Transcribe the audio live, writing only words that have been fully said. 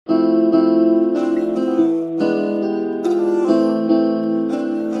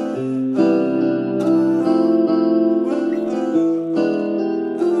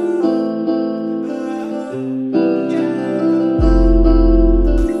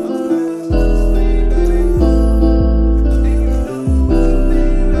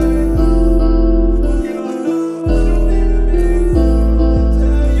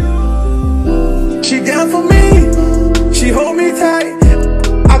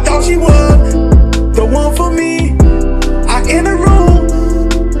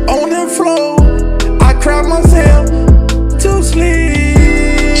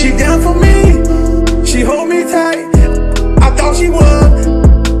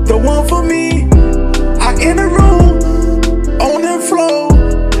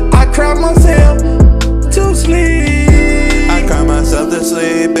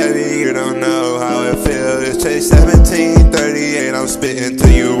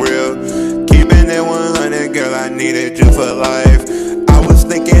real. Keeping it 100, girl, I needed you for life. I was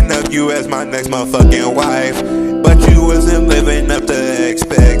thinking of you as my next motherfucking wife, but you wasn't living up to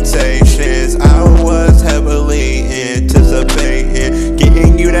expectations. I was heavily anticipating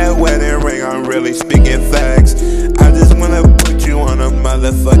getting you that wedding ring. I'm really speaking facts. I just wanna put you on a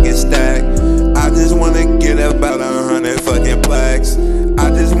motherfucking stack. I just wanna get about 100 fucking plaques. I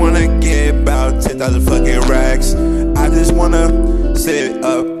just wanna get about 10,000 fucking racks. I just wanna sit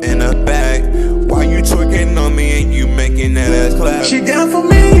up in the back while you twerking on me and you making that ass clap. She down for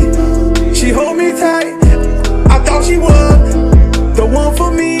me, she hold me tight. I thought she was the one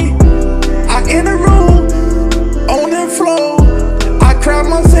for me. I in the room, on the floor, I cried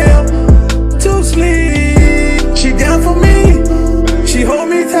myself to sleep. She down for me, she hold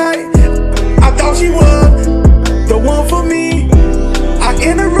me tight. I thought she was the one for me. I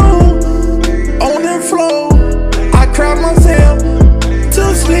in the room, on the floor, I cried myself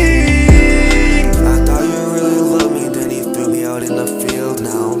to sleep. I thought you really loved me, then you threw me out in the field.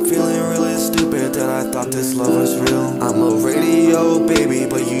 Now I'm feeling really stupid that I thought this love was real. I'm a radio baby,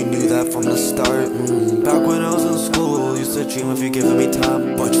 but you knew that from the start. Back when I was in school, used to dream of you giving me top,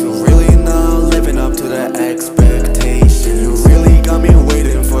 but you really not living up to the expectation. You really got me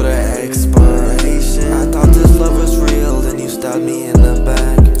waiting for the expiration. I thought this love was real, then you stabbed me in the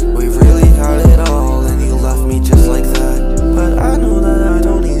back. We really had it all, and you left me just like that. But I know that I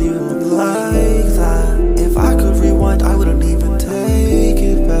don't need you like that. If I could rewind, I wouldn't even take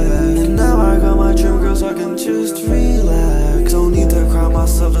it back. And now I got my dream girl, so I can just relax. Don't need to cry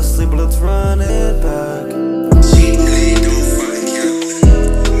myself to sleep, but let's run it back.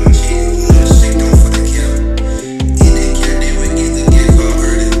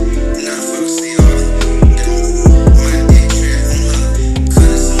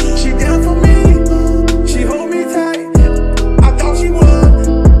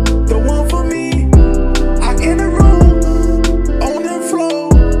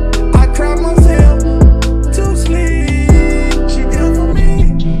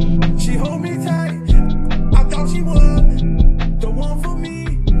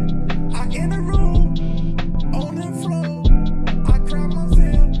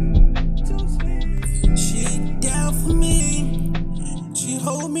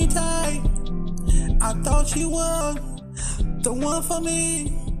 Hold me tight. I thought she was the one for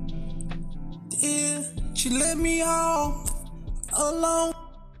me. Yeah, she let me all alone.